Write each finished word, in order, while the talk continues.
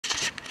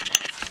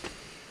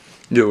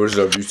Yo, what is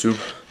up, YouTube?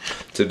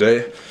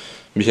 Today,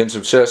 me hitting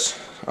some chest.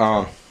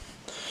 I'm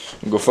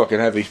go fucking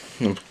heavy.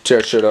 I'm gonna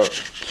tear shit up.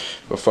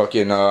 But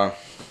fucking,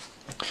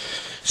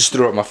 just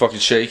threw up my fucking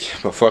shake.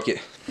 But fuck it.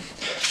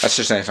 That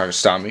shit ain't gonna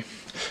stop me.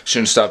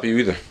 Shouldn't stop you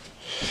either.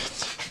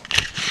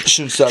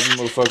 Shouldn't stop you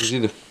motherfuckers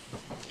either.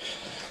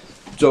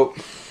 So,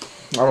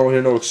 I don't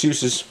hear no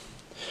excuses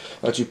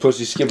about you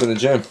pussies skipping the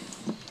gym.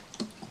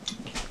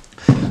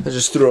 I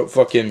just threw up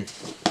fucking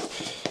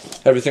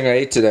everything I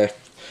ate today.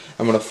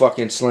 I'm gonna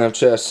fucking slam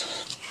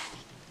chest.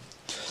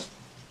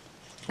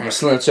 I'm gonna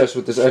slam chest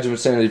with this Edge of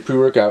Insanity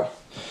pre-workout.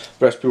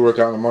 Best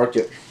pre-workout on the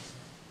market.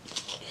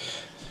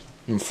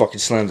 I'm gonna fucking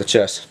slam the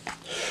chest.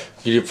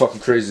 You're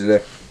fucking crazy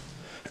today.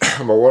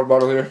 My water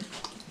bottle here.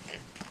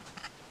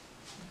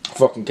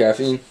 Fucking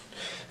caffeine.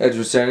 Edge of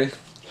Insanity.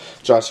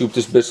 Try to scoop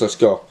this bitch, let's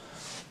go.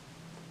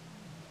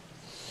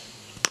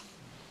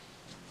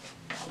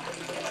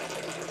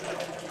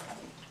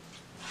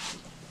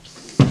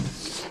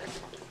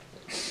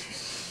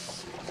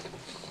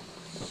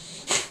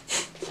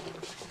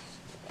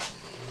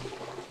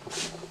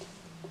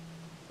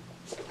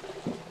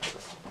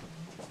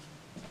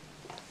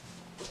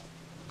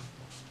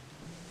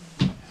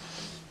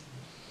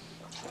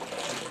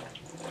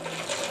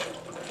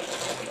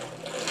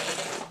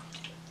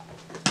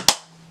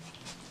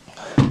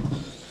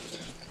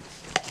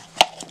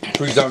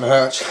 Breathe down the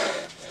hatch.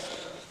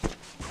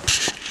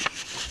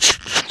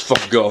 Let's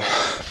fucking go.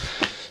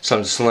 It's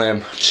time to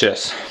slam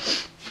chest.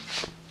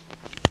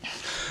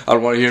 I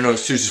don't want to hear no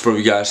excuses from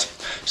you guys.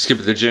 Skip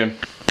at the gym.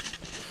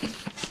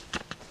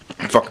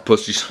 Fucking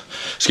pussies.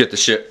 Let's get the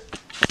shit.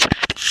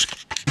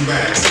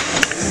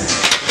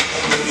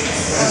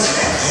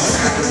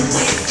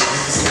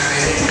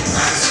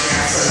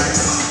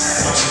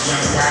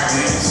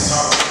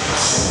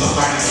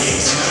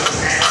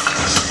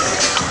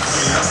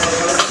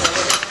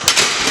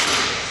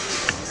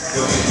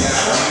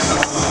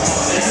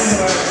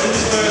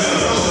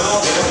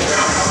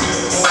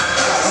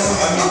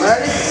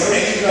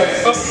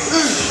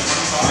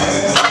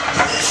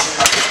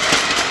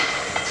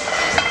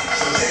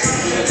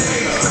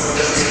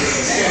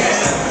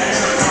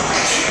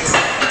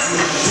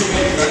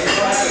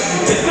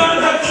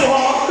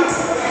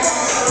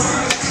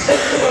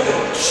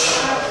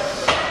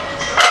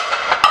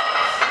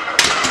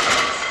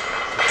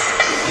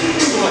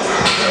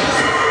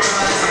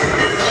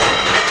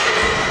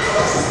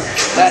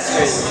 That's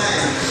crazy.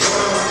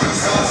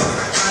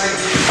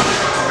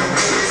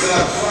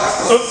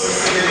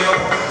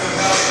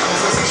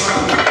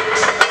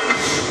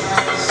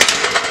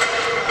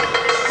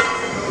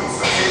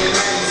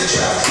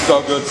 It's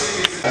all good.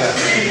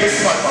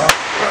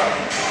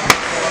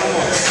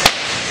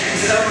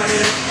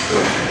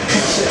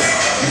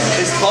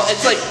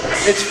 It's like,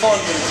 it's fun,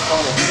 but it's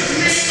fun.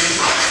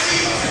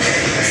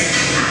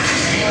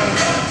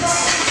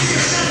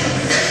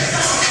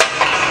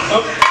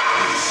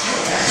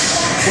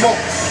 Come on,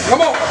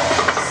 come on.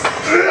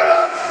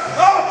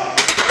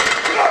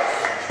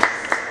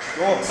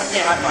 I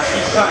can't high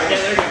five. Yeah,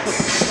 there you go.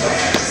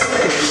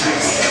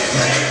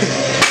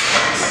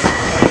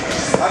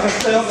 I can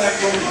stay on that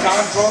for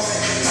time, bro.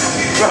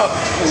 Bro,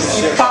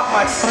 you popped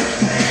my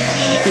fucking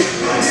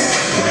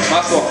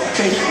Muscle.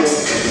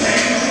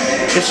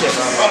 Good shit,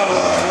 bro.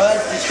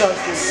 That's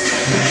disgusting.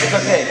 It's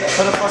okay.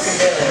 Put a fucking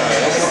band-aid on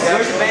it.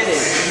 Where's the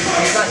band-aid?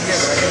 He's not here,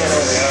 but I think I know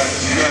where they are.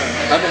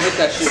 I haven't hit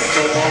that shit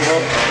so long,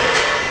 bro.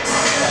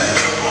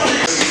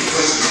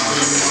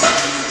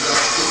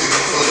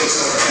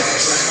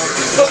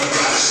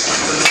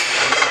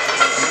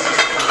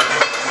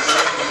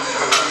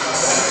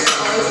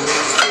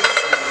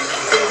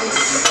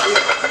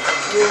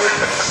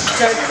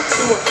 Okay,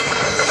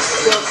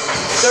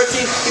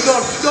 13, keep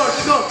going, keep going,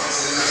 keep going.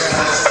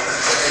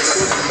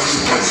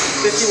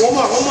 50, one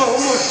more.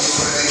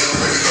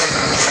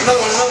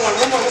 Another one.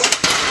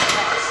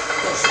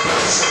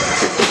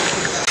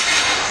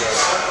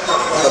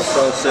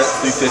 Pro set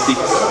 350.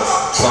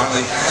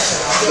 Finally,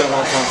 it's been a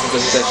long time since I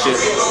hit that shit.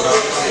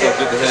 Felt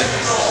good to hit.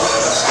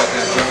 Got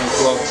that adrenaline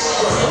flow.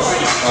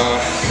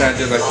 Then I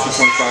did like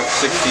 225,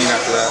 16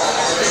 after that.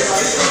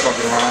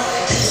 Fucking around.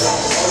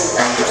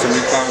 Do some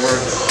recline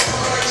work.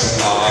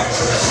 My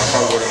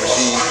hardwood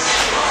machine.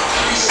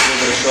 A little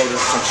bit of shoulder,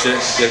 some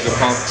shit. Get a good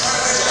pump.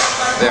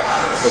 Yeah,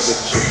 feel good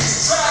to shoot.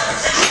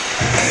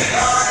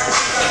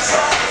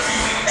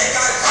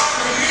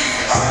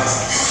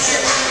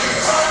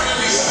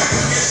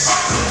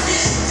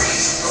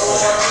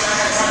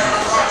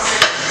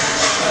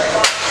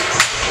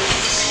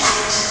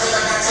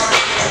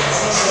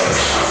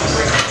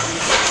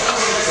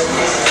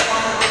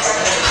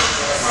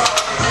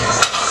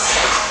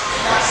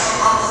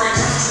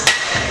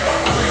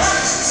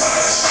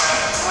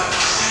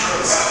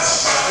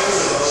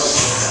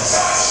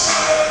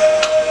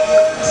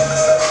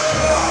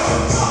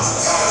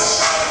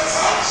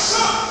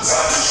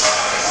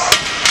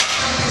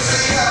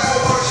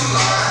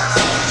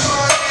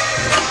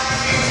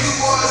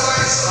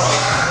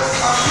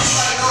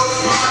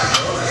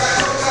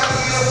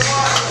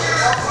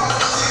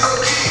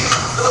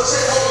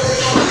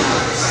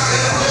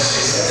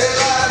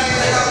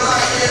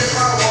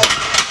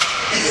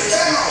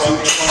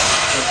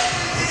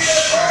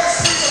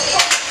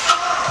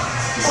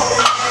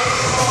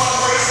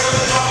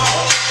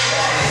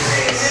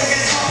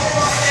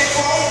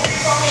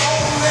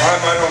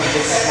 We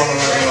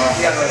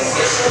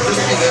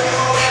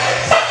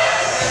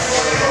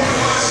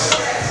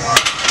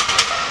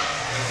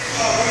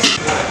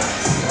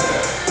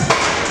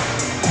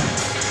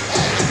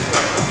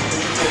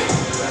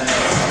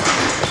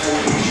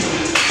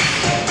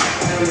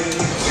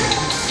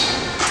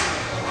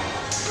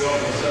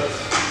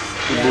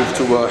moved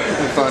to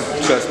incline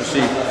chest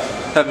machine.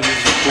 Haven't used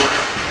it before.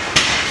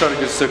 Trying to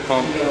get a sick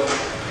pump.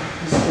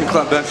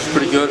 Incline bench is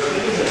pretty good.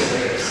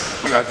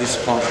 I got a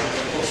decent pump.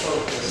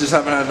 Just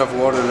haven't had enough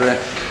water today.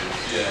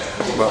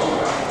 But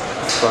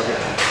fuck it.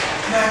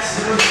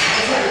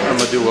 I'm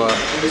gonna do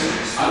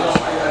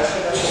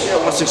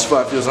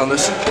 165 feels on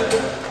this.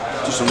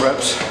 Do some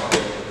reps.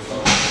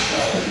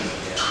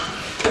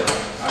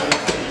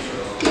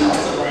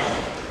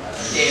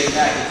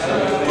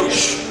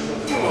 Push.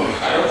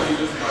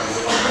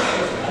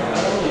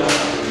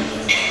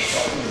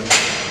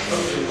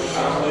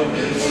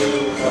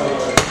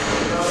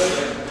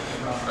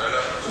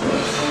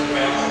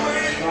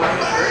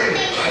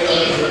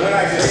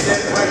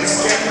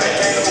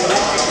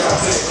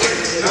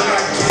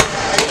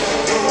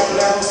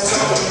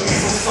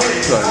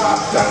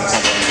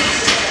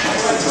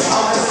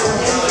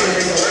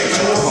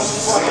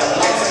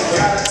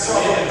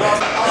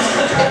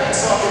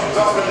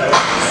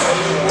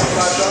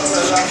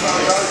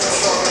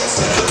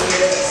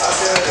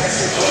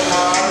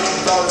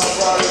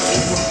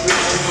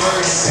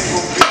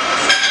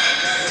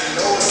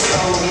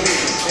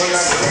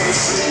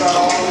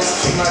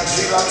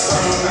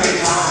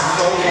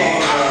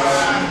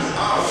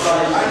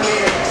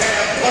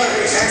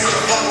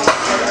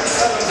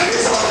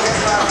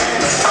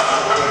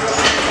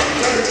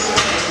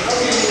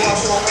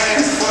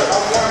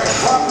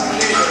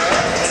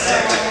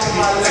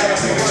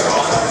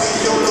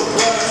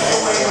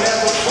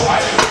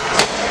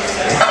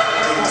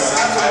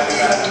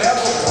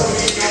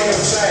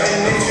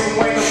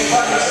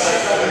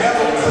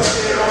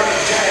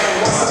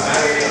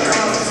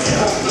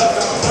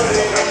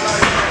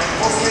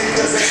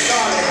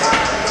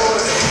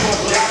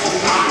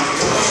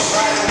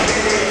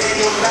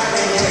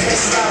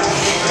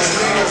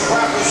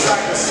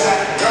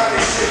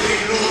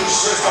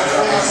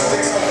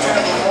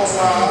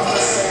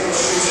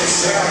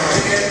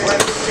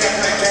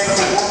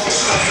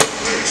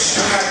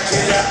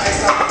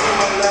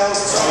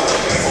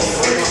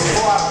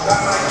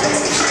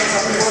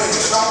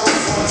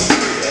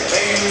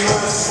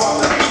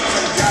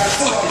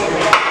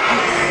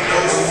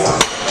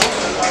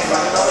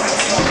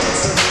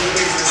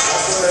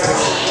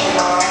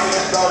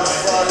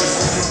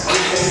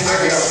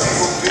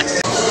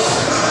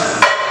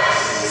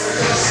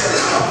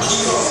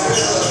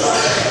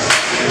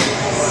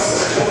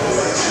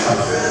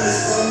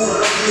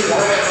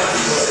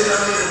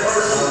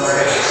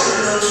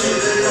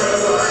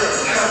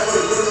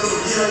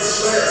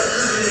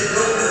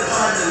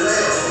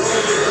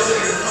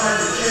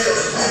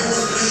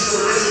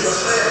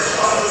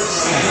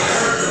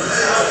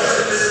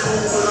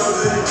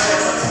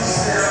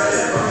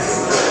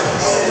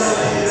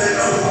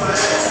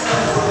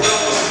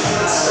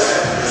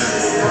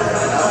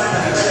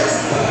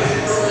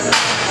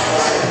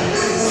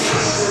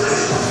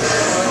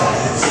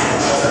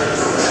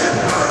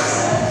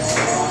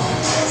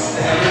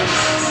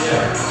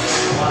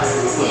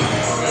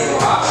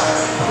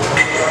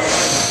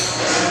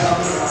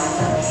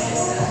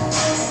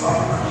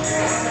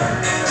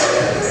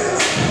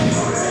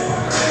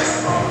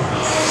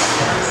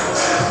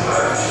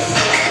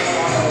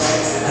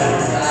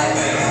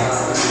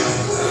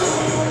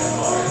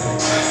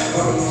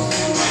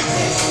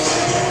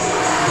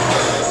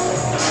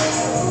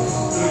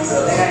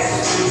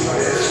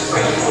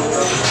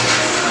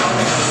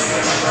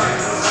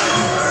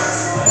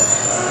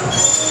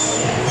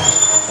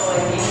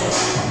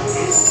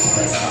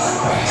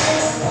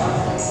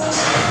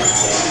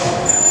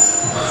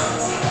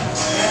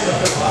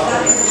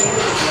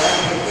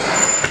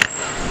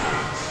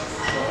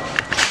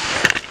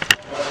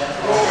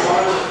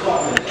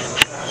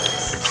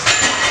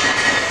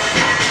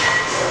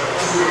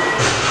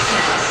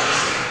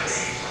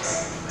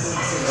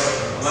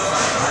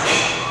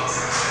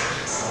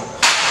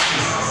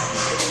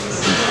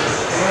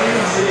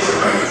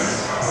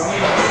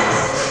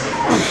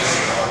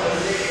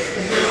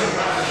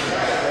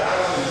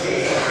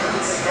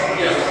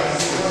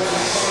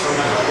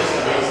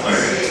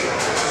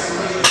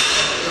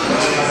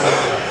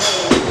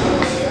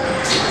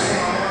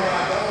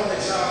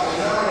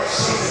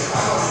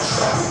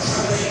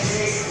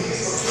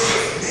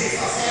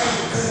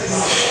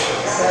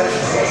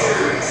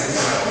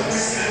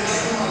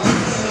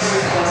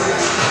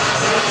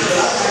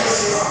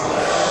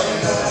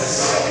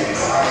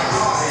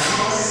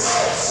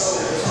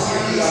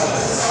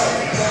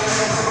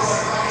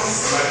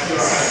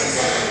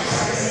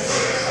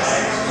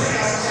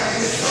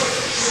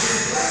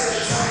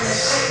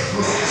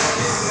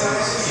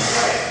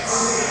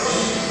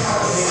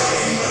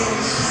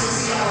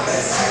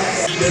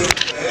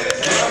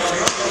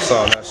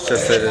 So that's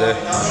just it today.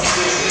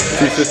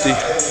 350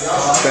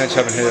 bench,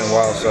 haven't hit it in a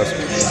while, so that's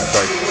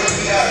like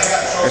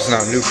It's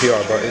not a new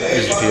PR, but it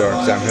is a PR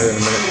because I'm here in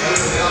a minute.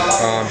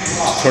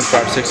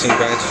 25-16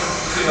 bench.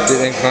 The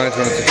inclines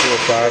run to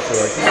 205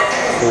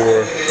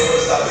 for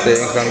the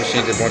incline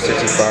machine did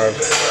 165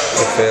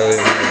 for failure,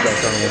 and I got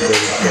down 130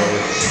 for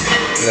failure.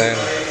 Then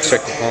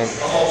check the pump.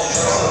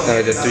 Then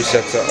I did 3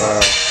 sets of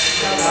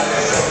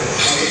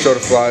shoulder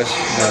flies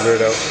and rear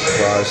delt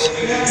flies,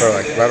 or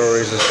like lateral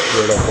raises,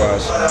 rear delt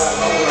flies.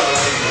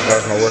 That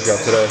was my workout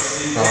today.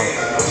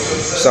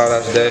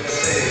 Solid ass day.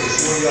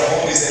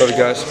 Love you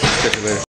guys. Catch you later.